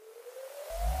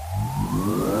Hello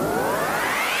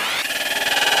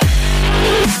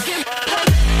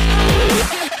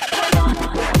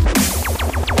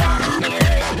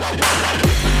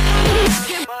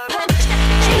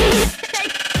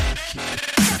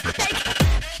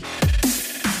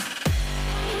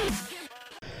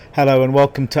and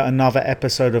welcome to another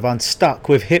episode of Unstuck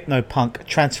with Hypnopunk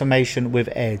Transformation with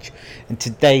Edge. And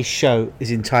today's show is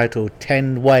entitled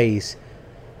 10 Ways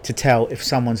to Tell if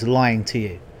Someone's Lying to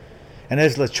You. And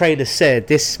as the trader said,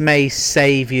 this may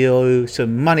save you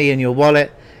some money in your wallet,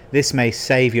 this may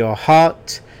save your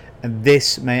heart, and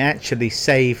this may actually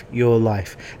save your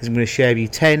life. As I'm going to share with you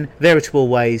 10 veritable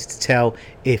ways to tell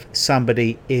if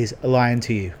somebody is lying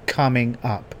to you. Coming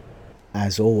up.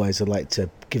 As always, I'd like to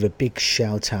give a big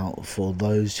shout out for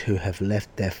those who have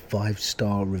left their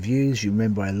 5-star reviews. You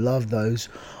remember, I love those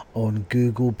on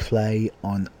Google Play,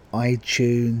 on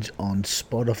iTunes, on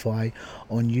Spotify,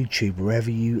 on YouTube,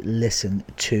 wherever you listen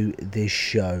to this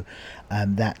show.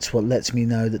 That's what lets me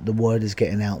know that the word is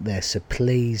getting out there. So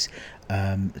please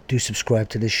do subscribe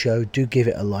to this show, do give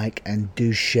it a like, and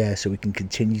do share so we can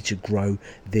continue to grow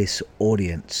this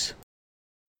audience.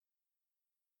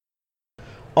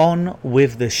 On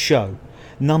with the show.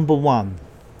 Number 1,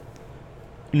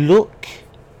 look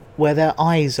where their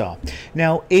eyes are.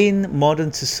 Now, in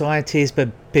modern society, has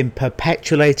been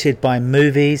perpetuated by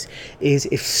movies, is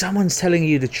if someone's telling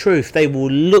you the truth, they will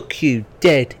look you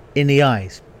dead in the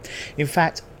eyes. In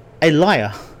fact, a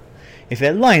liar, if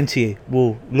they're lying to you,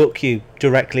 will look you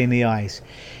directly in the eyes,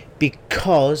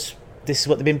 because this is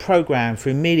what they've been programmed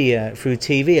through media, through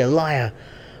TV. A liar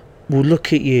will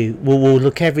look at you, will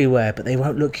look everywhere, but they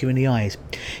won't look you in the eyes.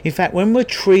 In fact, when we're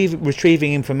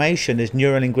retrieving information, as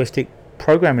neurolinguistic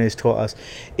programming has taught us,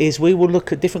 is we will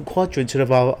look at different quadrants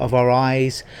of our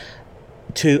eyes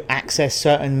to access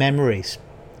certain memories,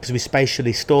 because we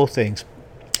spatially store things.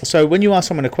 So when you ask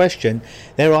someone a question,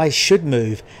 their eyes should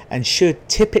move and should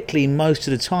typically, most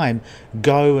of the time,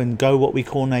 go what we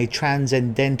call a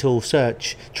transderivational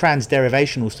search.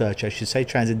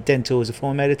 Transcendental is a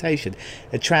form of meditation.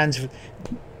 A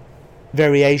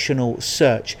transvariational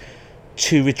search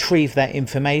to retrieve that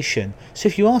information. So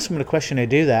if you ask someone a question, they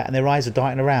do that, and their eyes are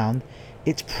darting around,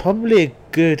 it's probably a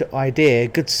good idea, a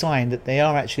good sign that they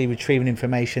are actually retrieving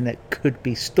information that could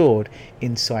be stored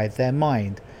inside their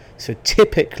mind. So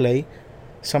typically,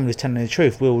 someone who's telling the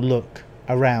truth will look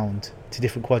around to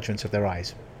different quadrants of their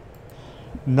eyes.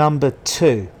 Number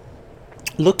 2,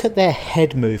 look at their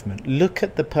head movement. Look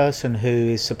at the person who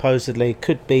is supposedly,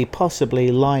 could be,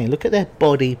 possibly lying. Look at their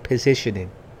body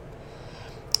positioning.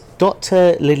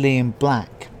 Dr. Lillian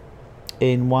Black,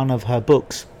 in one of her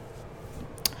books,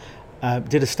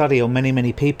 did a study on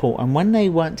many people, and when they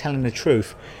weren't telling the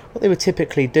truth, what they would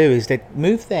typically do is they'd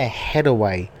move their head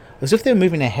away, as if they were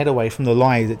moving their head away from the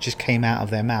lie that just came out of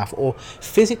their mouth, or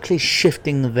physically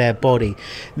shifting their body.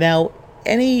 Now,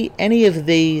 any of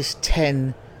these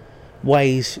 10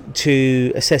 ways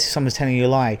to assess if someone's telling you a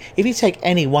lie, if you take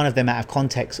any one of them out of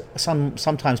context,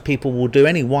 sometimes people will do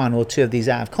any one or two of these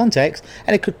out of context,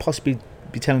 and it could possibly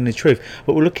be telling the truth.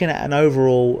 But we're looking at an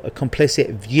overall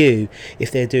complicit view. If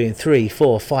they're doing 3,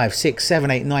 4, 5, 6, 7,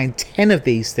 8, 9, 10 of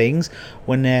these things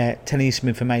when they're telling you some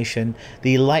information,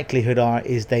 the likelihood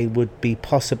is they would be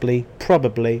possibly,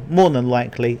 probably, more than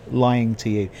likely lying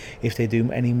to you. If they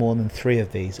do any more than 3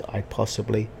 of these, I'd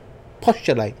possibly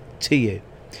postulate to you.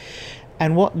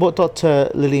 And what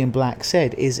Dr. Lillian Black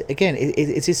said is, again,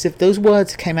 it's as if those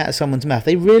words came out of someone's mouth.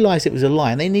 They realised it was a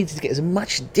lie, and they needed to get as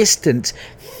much distance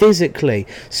physically,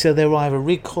 so they'll either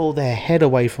recall their head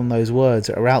away from those words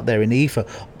that are out there in the ether,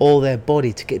 or their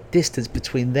body, to get distance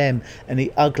between them and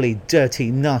the ugly,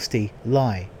 dirty, nasty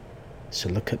lie. So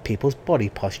look at people's body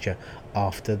posture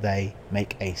after they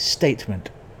make a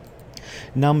statement.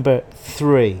 Number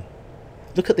 3,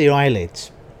 look at the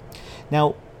eyelids.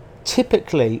 Now,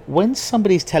 typically, when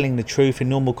somebody's telling the truth in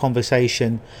normal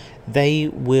conversation, they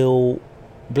will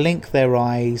blink their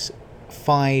eyes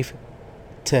 5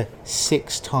 to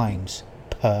 6 times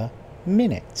per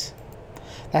minute.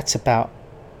 That's about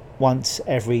once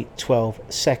every 12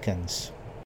 seconds.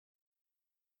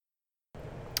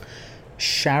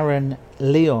 Sharon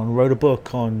Leon wrote a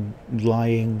book on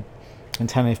lying and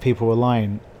telling if people were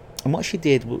lying. And what she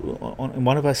did in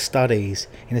one of her studies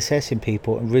in assessing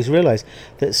people was realize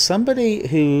that somebody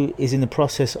who is in the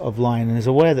process of lying and is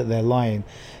aware that they're lying,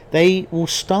 they will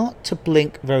start to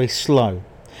blink very slow,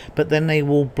 but then they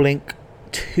will blink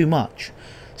too much.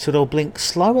 So they'll blink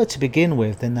slower to begin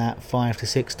with than that 5 to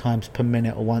 6 times per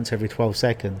minute or once every 12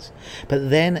 seconds. But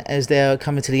then as they're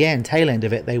coming to the tail end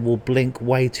of it, they will blink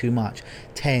way too much,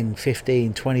 10,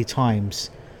 15, 20 times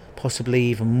possibly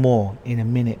even more in a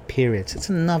minute period. So it's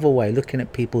another way, looking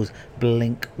at people's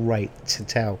blink rate, to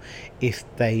tell if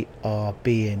they are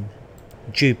being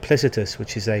duplicitous,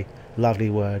 which is a lovely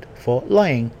word for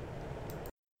lying.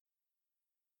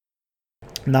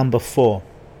 Number 4.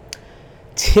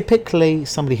 Typically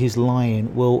somebody who's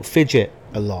lying will fidget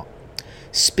a lot.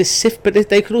 But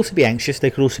they could also be anxious,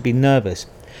 they could also be nervous.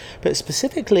 But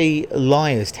specifically,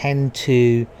 liars tend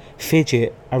to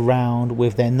fidget around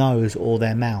with their nose or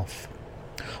their mouth,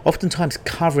 oftentimes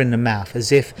covering the mouth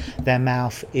as if their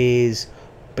mouth is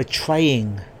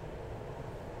betraying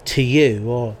to you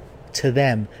or to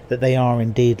them that they are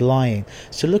indeed lying.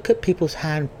 So look at people's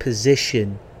hand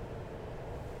position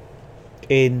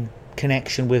in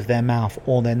connection with their mouth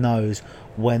or their nose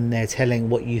when they're telling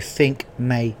what you think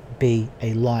may be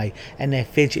a lie, and their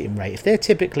fidgeting rate. If they're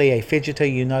typically a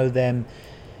fidgeter, you know them,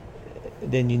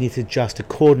 then you need to adjust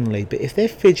accordingly. But if they're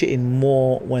fidgeting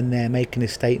more when they're making a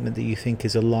statement that you think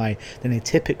is a lie than they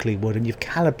typically would, and you've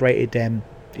calibrated them,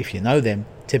 if you know them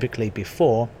typically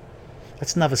before,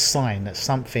 that's another sign that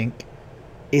something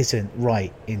isn't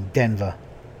right in Denver.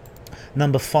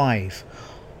 Number 5.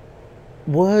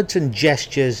 Words and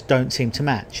gestures don't seem to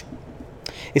match.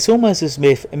 It's almost as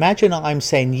if, imagine I'm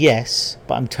saying yes,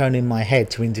 but I'm turning my head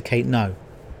to indicate no.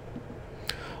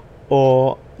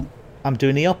 Or I'm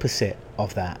doing the opposite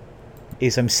of that,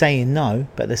 is I'm saying no,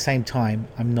 but at the same time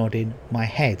I'm nodding my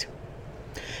head.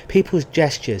 People's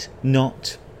gestures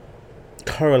not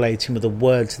correlating with the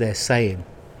words they're saying.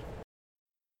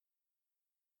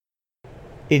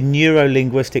 In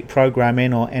neuro-linguistic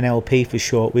programming, or NLP for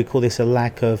short, we call this a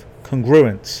lack of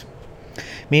congruence.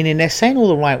 Meaning they're saying all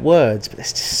the right words, but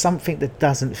there's just something that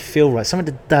doesn't feel right, something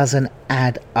that doesn't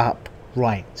add up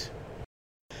right.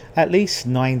 At least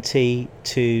 90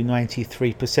 to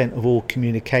 93% of all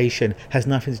communication has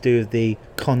nothing to do with the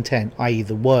content, i.e.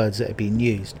 the words that are being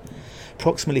used.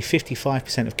 Approximately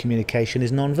 55% of communication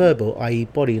is non-verbal, i.e.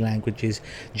 body languages,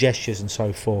 gestures and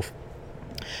so forth.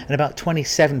 And about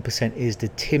 27% is the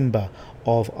timbre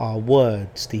of our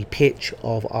words, the pitch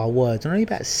of our words. And only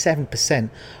about 7%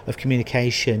 of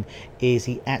communication is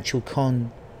the actual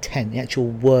content, the actual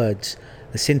words,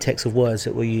 the syntax of words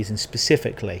that we're using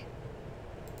specifically.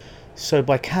 So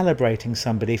by calibrating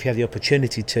somebody, if you have the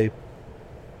opportunity to,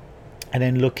 and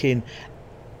then looking,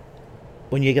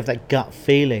 when you get that gut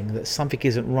feeling that something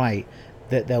isn't right,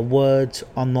 that their words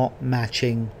are not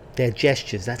matching their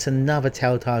gestures, that's another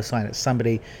telltale sign that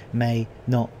somebody may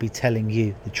not be telling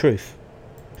you the truth.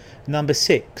 Number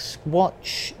 6,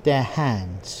 watch their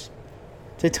hands.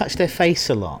 Do they touch their face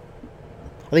a lot?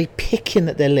 Are they picking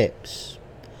at their lips?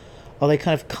 Are they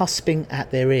kind of cusping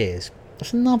at their ears?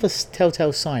 That's another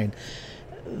telltale sign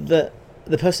that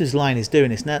the person who's lying is doing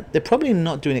this. Now, they're probably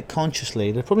not doing it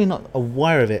consciously, they're probably not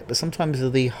aware of it, but sometimes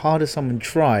the harder someone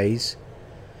tries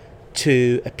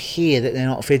to appear that they're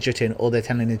not fidgeting or they're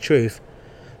telling the truth,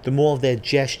 the more of their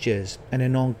gestures and their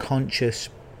non-conscious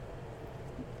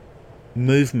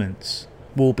movements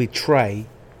will betray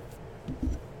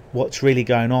what's really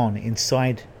going on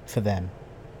inside for them.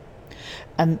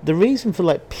 And the reason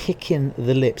for picking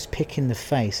the lips, picking the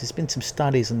face, there's been some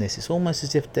studies on this. It's almost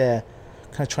as if they're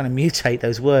kind of trying to mutate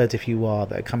those words, if you are,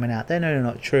 that are coming out. They know they're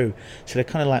not true, so they're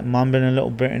kind of mumbling a little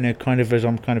bit, and they're kind of, as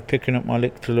I'm kind of picking up my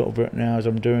lips a little bit now as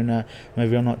I'm doing that,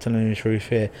 maybe I'm not telling the truth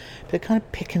here, but they're kind of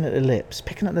picking at the lips,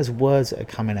 picking at those words that are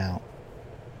coming out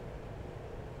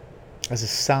as a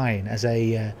sign, as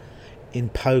a in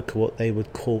poker what they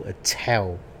would call a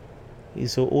tell.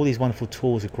 All these wonderful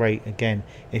tools are great, again,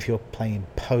 if you're playing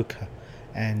poker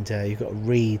and you've got to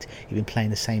read, you've been playing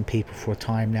the same people for a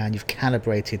time now, and you've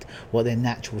calibrated what their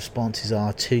natural responses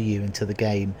are to you and to the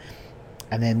game,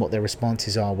 and then what their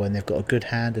responses are when they've got a good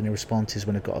hand and their responses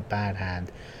when they've got a bad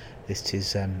hand. This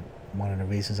is one of the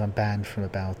reasons I'm banned from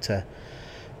about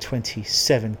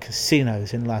 27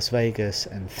 casinos in Las Vegas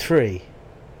and 3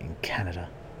 in Canada.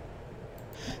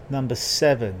 Number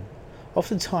 7,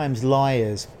 oftentimes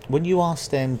liars, when you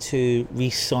ask them to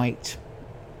recite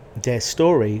their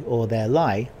story or their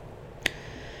lie,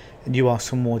 and you ask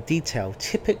for more detail,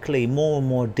 typically more and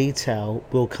more detail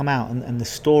will come out, and the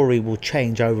story will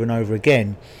change over and over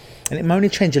again. And it may only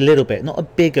change a little bit, not a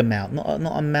big amount, not an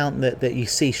amount that you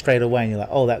see straight away and you're like,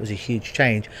 oh, that was a huge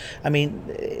change. I mean,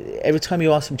 every time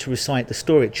you ask them to recite the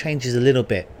story, it changes a little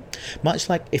bit. Much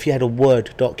like if you had a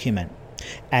Word document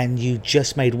and you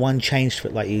just made one change to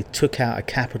it, like you took out a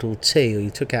capital T or you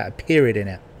took out a period in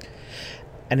it,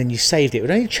 and then you saved it. It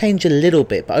would only change a little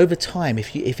bit, but over time,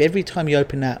 if every time you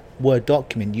open that Word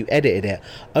document you edited it,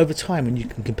 over time, when you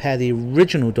can compare the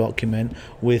original document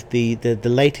with the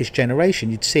latest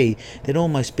generation, you'd see they'd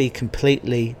almost be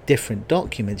completely different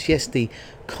documents. Yes, the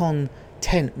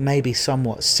content may be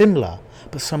somewhat similar,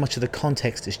 but so much of the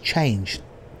context has changed.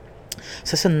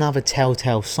 So that's another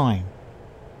telltale sign.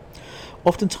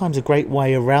 Oftentimes a great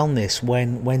way around this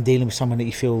when dealing with someone that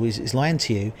you feel is lying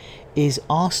to you is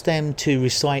ask them to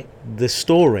recite the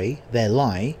story, their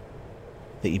lie,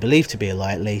 that you believe to be a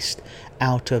lie at least,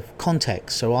 out of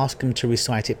context. So ask them to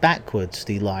recite it backwards,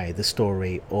 the lie, the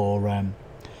story, or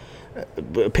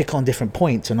pick on different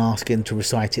points and ask them to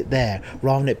recite it there,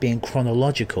 rather than it being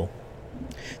chronological.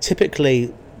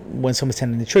 Typically, when someone's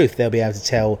telling the truth, they'll be able to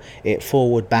tell it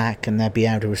forward, back, and they'll be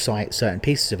able to recite certain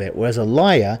pieces of it. Whereas a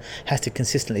liar has to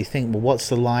consistently think, well, what's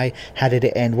the lie? How did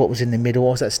it end? What was in the middle?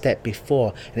 What was that step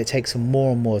before? And it takes them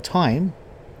more and more time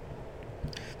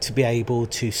to be able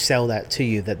to sell that to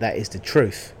you, that is the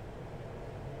truth.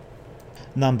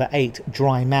 Number 8,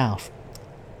 dry mouth.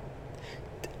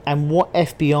 And what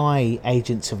FBI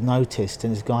agents have noticed,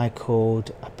 and this guy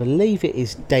called, I believe it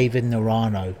is David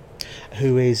Naranjo,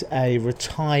 who is a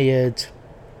retired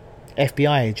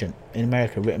FBI agent in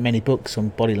America, written many books on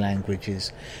body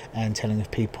languages and telling if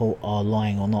people are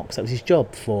lying or not, because that was his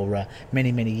job for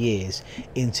many years,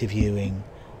 interviewing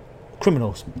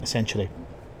criminals essentially.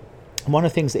 And one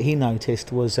of the things that he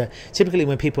noticed was typically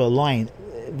when people are lying,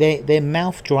 their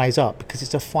mouth dries up because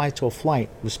it's a fight or flight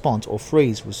response or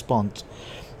freeze response,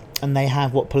 and they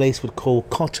have what police would call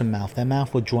cotton mouth. Their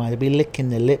mouth will dry. They'll be licking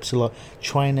their lips a lot,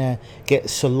 trying to get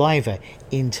saliva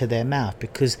into their mouth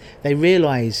because they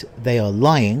realise they are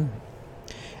lying,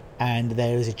 and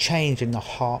there is a change in the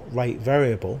heart rate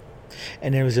variable,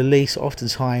 and there is a release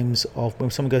oftentimes of when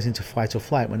someone goes into fight or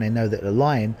flight, when they know that they're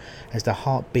lying, as the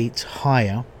heart beats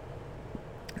higher,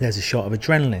 there's a shot of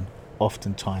adrenaline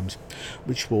oftentimes,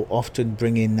 which will often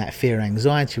bring in that fear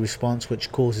anxiety response,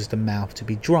 which causes the mouth to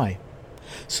be dry.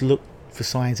 So look for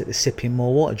signs that they're sipping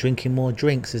more water, drinking more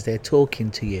drinks as they're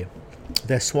talking to you.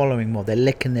 They're swallowing more, they're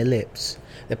licking their lips,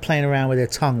 they're playing around with their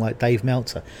tongue like Dave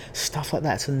Meltzer. Stuff like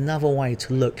that's another way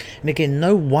to look. And again,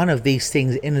 no one of these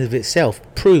things in and of itself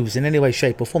proves in any way,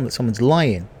 shape or form that someone's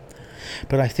lying.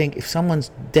 But I think if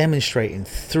someone's demonstrating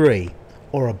 3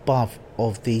 or above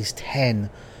of these 10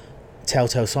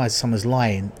 telltale signs that someone's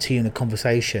lying to you in a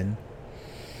conversation,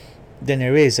 then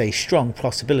there is a strong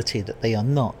possibility that they are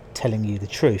not telling you the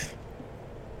truth.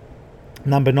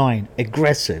 Number 9,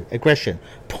 aggression,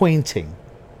 pointing,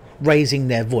 raising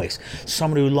their voice.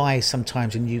 Someone who lies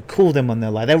sometimes, and you call them on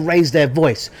their lie, they'll raise their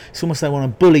voice. It's almost they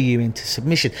want to bully you into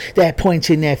submission. They're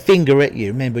pointing their finger at you.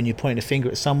 Remember, when you point a finger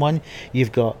at someone,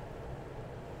 you've got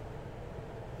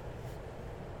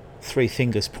 3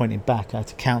 fingers pointing back. I had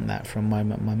to count that for a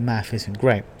moment. My math isn't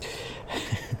great.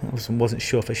 I wasn't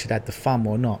sure if I should add the thumb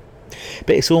or not.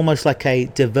 But it's almost like a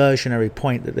diversionary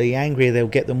point, that the angrier they'll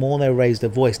get, the more they'll raise their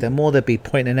voice, the more they'll be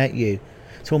pointing at you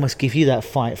to almost give you that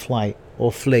fight, flight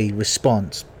or flee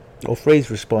response, or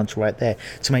freeze response right there,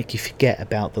 to make you forget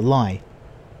about the lie.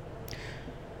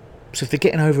 So if they're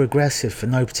getting over aggressive for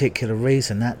no particular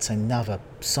reason, that's another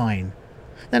sign.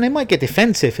 Now, they might get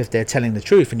defensive if they're telling the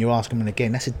truth and you ask them, and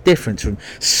again, that's a difference from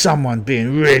someone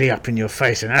being really up in your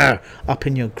face and up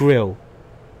in your grill.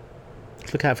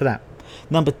 Look out for that.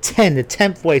 Number 10, the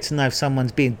 10th way to know if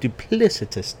someone's being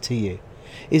duplicitous to you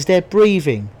is their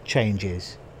breathing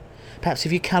changes. Perhaps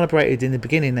if you calibrated in the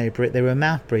beginning, they were a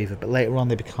mouth breather, but later on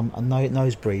they become a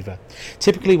nose breather.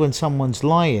 Typically when someone's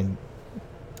lying,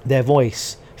 their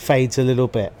voice fades a little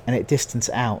bit and it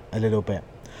distances out a little bit.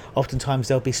 Oftentimes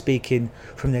they'll be speaking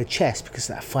from their chest because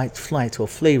of that fight, flight or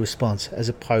flee response, as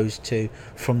opposed to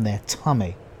from their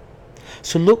tummy.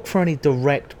 So look for any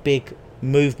direct big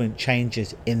movement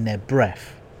changes in their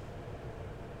breath.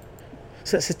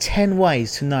 So that's the 10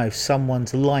 ways to know if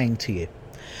someone's lying to you.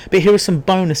 But here are some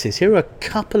bonuses. Here are a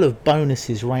couple of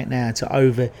bonuses right now to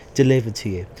over deliver to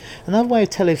you. Another way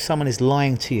of telling if someone is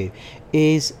lying to you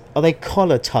is, are they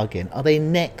collar tugging? Are they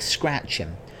neck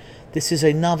scratching? This is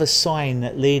another sign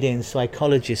that leading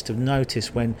psychologists have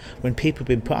noticed when people have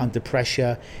been put under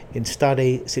pressure in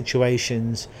study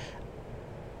situations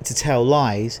to tell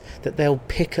lies, that they'll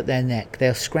pick at their neck,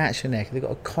 they'll scratch their neck, if they've got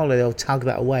a collar, they'll tug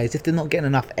that away, as if they're not getting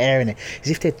enough air in it,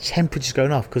 as if their temperature's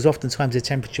going off, because oftentimes their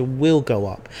temperature will go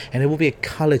up, and there will be a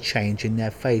colour change in their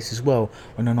face as well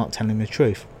when they're not telling the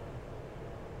truth.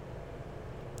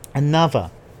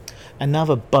 Another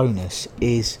bonus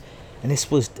is, and this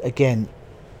was again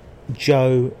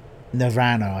Joe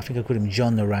Navarro, I think I called him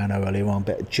John Navarro earlier on,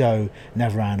 but Joe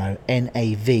Navarro,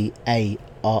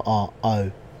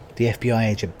 Navarro, the FBI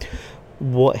agent,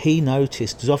 what he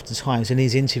noticed is oftentimes in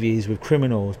his interviews with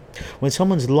criminals, when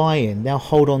someone's lying, they'll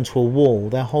hold on to a wall,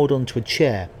 they'll hold on to a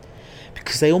chair,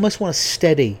 because they almost want to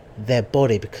steady their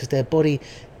body, because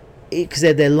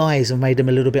their lies have made them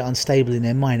a little bit unstable in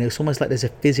their mind. It's almost like there's a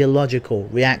physiological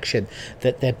reaction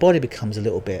that their body becomes a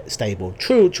little bit stable.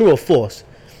 True or false,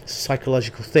 it's a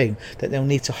psychological thing that they'll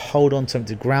need to hold on to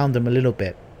something to ground them a little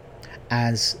bit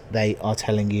as they are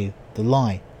telling you the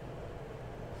lie.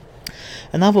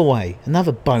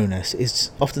 Another bonus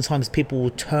is oftentimes people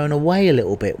will turn away a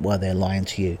little bit while they're lying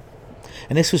to you.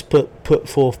 And this was put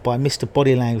forth by Mr.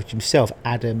 Body Language himself,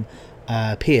 Adam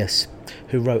Pearce,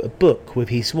 who wrote a book with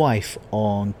his wife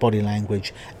on body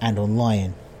language and on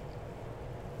lying.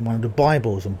 One of the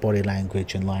Bibles on body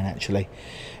language and lying, actually.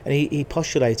 And he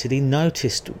postulated, he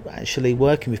noticed, actually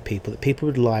working with people, that people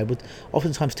would lie, would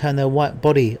oftentimes turn their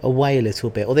body away a little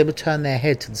bit, or they would turn their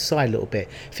head to the side a little bit.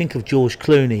 Think of George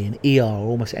Clooney in ER, or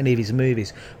almost any of his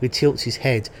movies, where he tilts his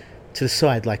head to the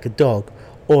side like a dog,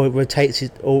 or it rotates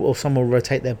or someone will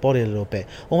rotate their body a little bit,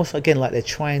 almost again like they're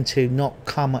trying to not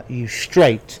come at you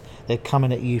straight, they're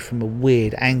coming at you from a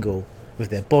weird angle with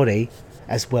their body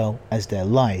as well as their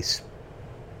lies.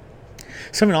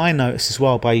 Something I noticed as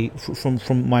well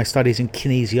from my studies in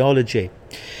kinesiology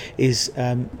is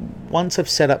once I've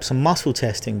set up some muscle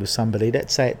testing with somebody,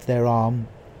 let's say it's their arm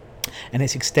and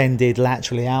it's extended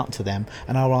laterally out to them,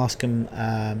 and I'll ask them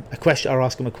a question. I'll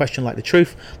ask them a question like the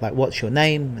truth, like what's your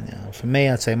name? And, for me,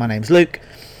 I'd say my name's Luke.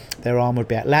 Their arm would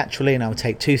be out laterally, and I would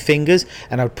take 2 fingers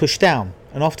and I would push down.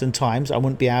 And oftentimes I'd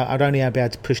only be able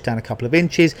to push down a couple of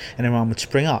inches, and their arm would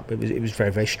spring up. It was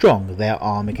very, very strong. Their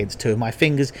arm against 2 of my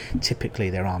fingers, typically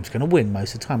their arm's going to win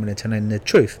most of the time when they're telling the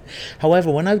truth.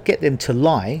 However, when I get them to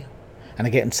lie, and I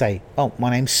get them to say, "Oh, my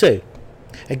name's Sue,"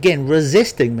 again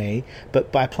resisting me,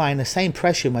 but by applying the same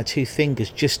pressure with my 2 fingers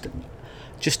just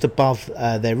above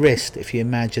their wrist. If you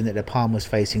imagine that their palm was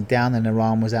facing down and their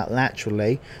arm was out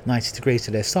laterally 90 degrees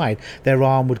to their side, their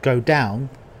arm would go down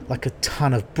like a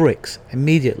ton of bricks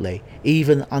immediately,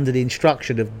 even under the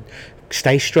instruction of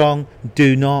stay strong,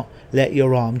 do not let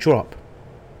your arm drop.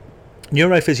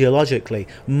 Neurophysiologically,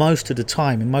 most of the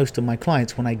time, in most of my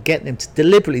clients, when I get them to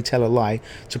deliberately tell a lie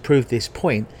to prove this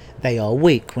point, they are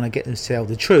weak. When I get them to tell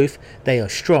the truth, they are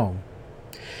strong.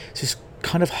 So it's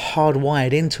kind of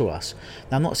hardwired into us.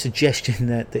 Now, I'm not suggesting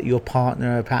that your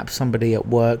partner, perhaps somebody at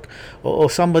work, or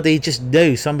somebody just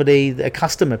new, a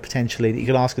customer potentially, that you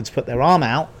could ask them to put their arm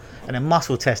out and then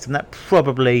muscle test them. That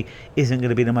probably isn't going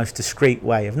to be the most discreet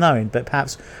way of knowing, but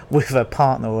perhaps with a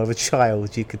partner or a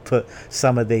child, you could put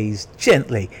some of these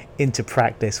gently into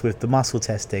practice with the muscle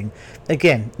testing.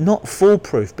 Again, not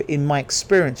foolproof, but in my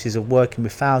experiences of working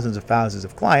with thousands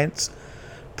of clients,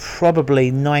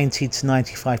 probably 90 to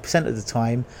 95% of the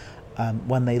time,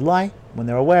 when they lie, when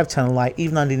they're aware of telling a lie,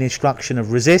 even under the instruction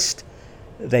of resist,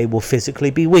 they will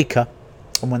physically be weaker,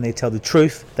 and when they tell the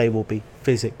truth, they will be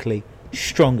physically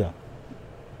stronger.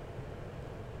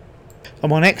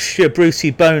 And one extra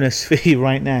Brucey bonus for you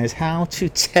right now is how to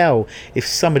tell if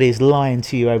somebody is lying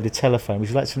to you over the telephone. Would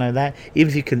you like to know that?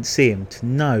 Even if you couldn't see them, to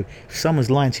know if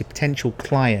someone's lying to you, potential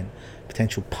client,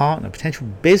 potential partner, potential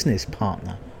business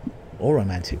partner, or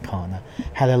romantic partner,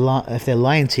 if they're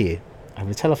lying to you over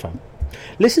the telephone.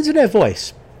 Listen to their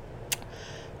voice.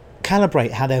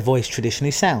 Calibrate how their voice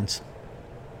traditionally sounds.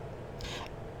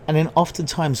 And then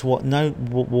oftentimes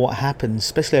what happens,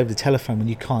 especially over the telephone when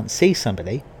you can't see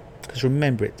somebody, because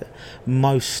remember it,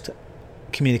 most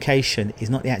communication is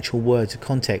not the actual words of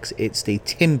context, it's the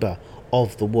timbre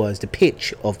of the words, the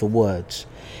pitch of the words,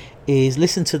 is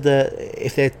listen to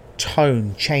if their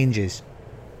tone changes,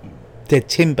 their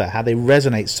timbre, how they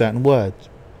resonate certain words.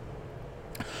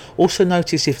 Also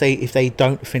notice if they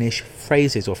don't finish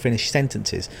phrases or finish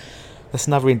sentences. That's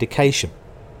another indication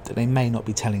that they may not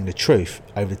be telling the truth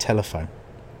over the telephone.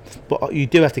 But you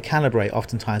do have to calibrate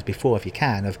oftentimes before, if you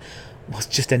can, of what's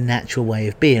just a natural way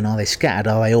of being. Are they scattered?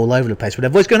 Are they all over the place with their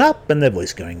voice going up and their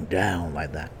voice going down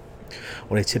like that?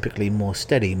 Or are they typically more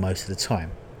steady most of the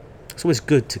time? It's always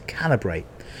good to calibrate,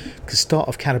 because start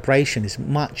of calibration is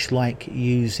much like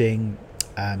using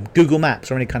Google Maps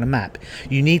or any kind of map.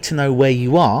 You need to know where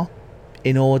you are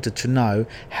in order to know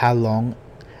how long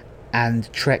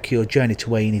and trek your journey to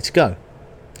where you need to go.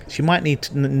 So you might need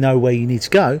to know where you need to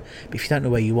go, but if you don't know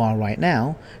where you are right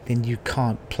now, then you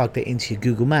can't plug that into your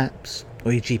Google Maps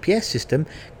or your GPS system,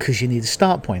 because you need a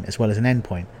start point as well as an end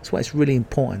point. That's why it's really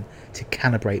important to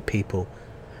calibrate people.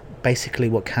 Basically,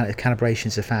 what calibration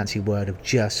is a fancy word of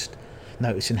just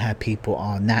noticing how people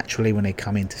are naturally when they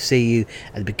come in to see you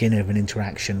at the beginning of an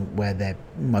interaction where they're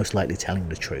most likely telling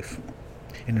the truth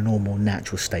in a normal,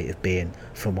 natural state of being,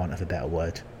 for want of a better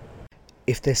word.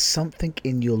 If there's something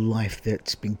in your life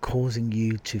that's been causing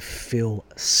you to feel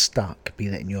stuck, be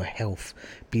that in your health,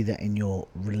 be that in your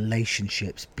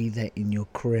relationships, be that in your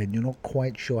career, and you're not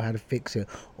quite sure how to fix it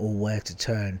or where to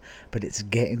turn, but it's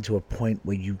getting to a point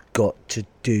where you've got to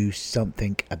do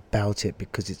something about it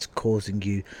because it's causing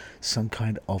you some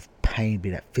kind of pain, be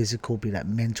that physical, be that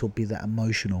mental, be that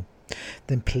emotional,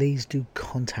 then please do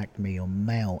contact me on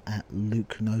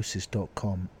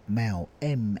mail@lukenosis.com. Mail,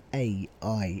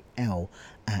 MAIL,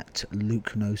 at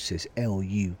Lukenosis,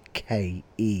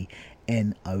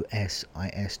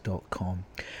 LUKENOSIS.com,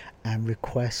 and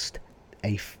request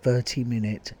a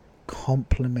 30-minute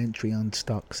complimentary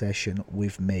Unstuck session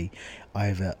with me,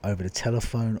 either over the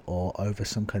telephone or over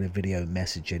some kind of video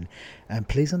messaging. And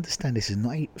please understand, this is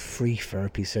not a free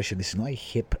therapy session, this is not a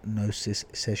hypnosis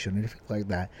session, anything like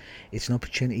that. It's an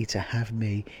opportunity to have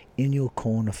me in your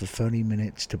corner for 30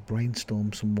 minutes to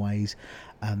brainstorm some ways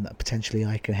that potentially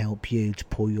I can help you to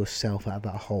pull yourself out of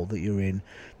that hole that you're in,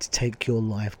 to take your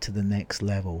life to the next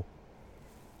level.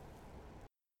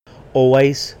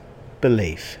 Always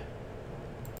believe.